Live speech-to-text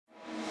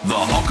The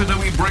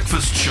Hokanui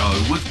Breakfast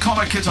Show with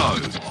Connor Kitto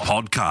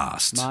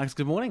podcast. Marcus,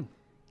 good morning.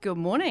 Good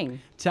morning.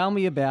 Tell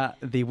me about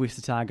the West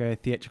Otago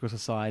Theatrical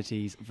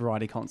Society's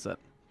variety concert.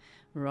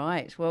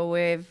 Right. Well,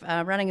 we're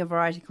running a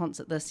variety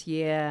concert this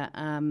year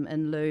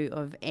in lieu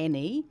of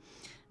Annie.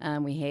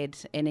 We had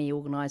Annie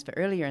organised for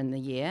earlier in the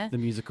year. The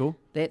musical.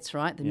 That's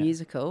right, the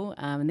musical.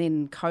 And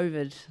then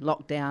COVID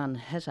lockdown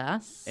hit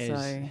us.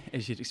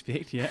 As you'd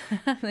expect, yeah.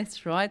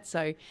 That's right.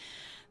 So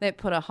that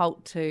put a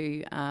halt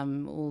to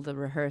all the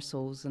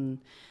rehearsals, and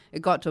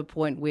it got to a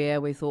point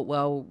where we thought,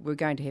 well, we're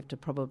going to have to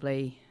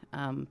probably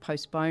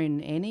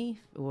postpone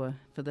Annie, or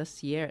for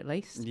this year at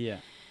least. Yeah.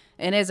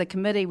 And as a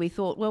committee, we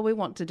thought, well, we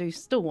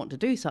still want to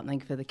do something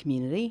for the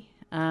community.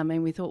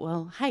 And we thought,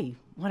 well, hey,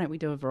 why don't we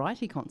do a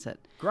variety concert?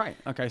 Great.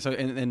 Okay, so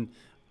and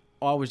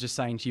I was just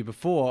saying to you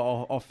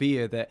before off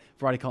air that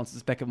variety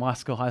concerts back at my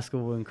school, high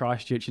school in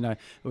Christchurch, it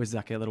was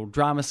like a little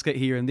drama skit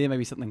here and there,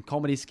 maybe something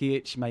comedy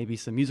sketch, maybe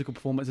some musical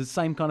performances,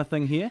 same kind of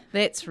thing here.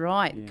 That's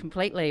right,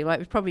 completely. Like,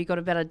 we've probably got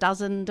about a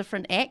dozen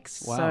different acts,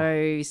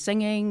 so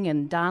singing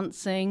and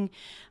dancing,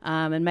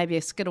 and maybe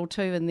a skit or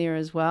two in there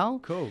as well.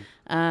 Cool.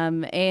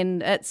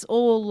 And it's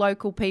all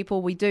local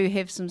people. We do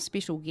have some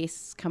special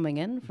guests coming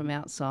in from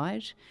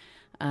outside,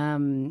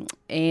 and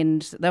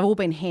they've all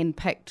been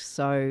handpicked,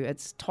 so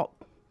it's top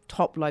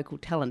local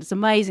talent. It's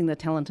amazing the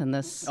talent in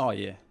this. Oh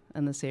yeah,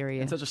 in this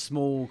area. In such a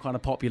small kind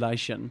of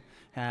population,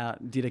 how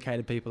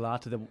dedicated people are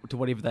to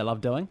whatever they love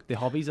doing, their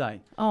hobbies, eh?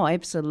 Oh,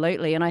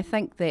 absolutely. And I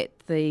think that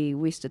the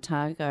West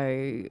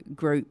Otago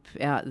group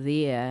out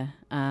there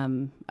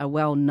are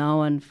well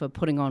known for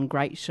putting on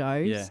great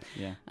shows.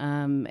 Yeah.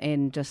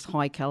 And just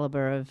high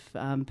calibre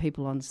of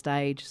people on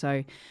stage.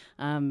 So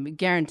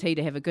guaranteed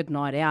to have a good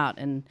night out.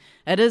 And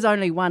it is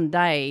only one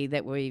day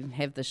that we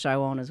have the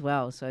show on as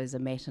well. So there's a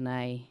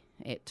matinee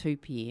at 2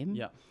 p.m.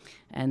 Yeah.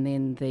 And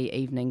then the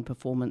evening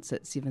performance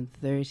at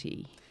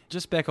 7:30.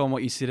 Just back on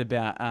what you said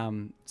about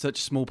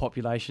such small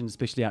populations,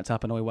 especially out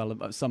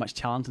Tapanui, so much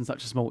talent in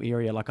such a small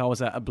area. Like, I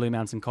was at Blue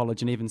Mountain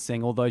College and even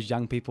seeing all those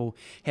young people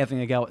having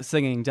a go at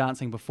singing,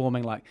 dancing,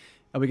 performing, like,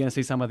 are we going to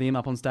see some of them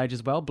up on stage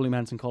as well, Blue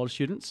Mountain College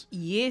students?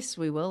 Yes,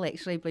 we will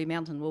actually. Blue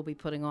Mountain will be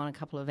putting on a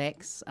couple of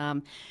acts.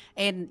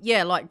 And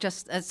yeah,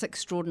 it's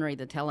extraordinary,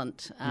 the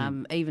talent,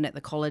 even at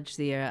the college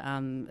there,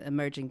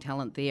 emerging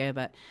talent there.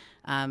 But,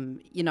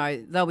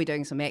 they'll be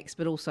doing some acts,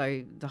 but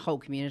also the whole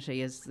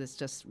community is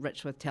just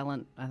rich with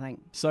talent, I think.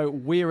 So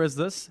where is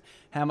this?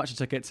 How much are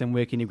tickets and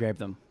where can you grab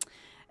them?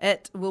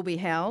 It will be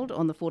held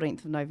on the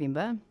 14th of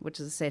November,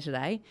 which is a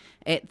Saturday,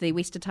 at the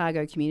West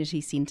Otago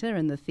Community Centre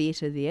in the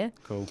theatre there.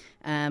 Cool.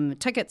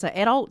 Tickets are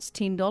adults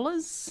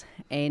 $10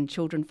 and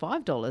children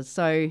 $5.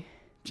 So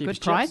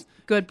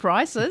good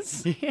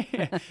prices.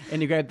 Yeah.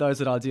 And you grab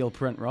those at Ideal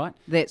Print, right?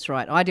 That's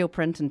right, Ideal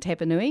Print in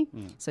Tapanui.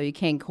 So you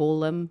can call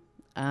them.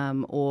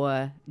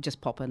 Or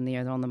just pop in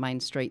there on the main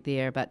street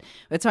there. But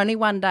it's only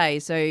one day,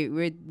 so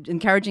we're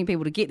encouraging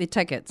people to get their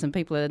tickets, and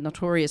people are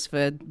notorious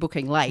for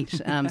booking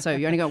late. So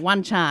you only got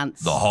one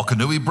chance. The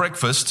Hokanui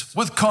Breakfast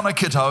with Connor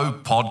Kitto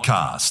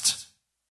podcast.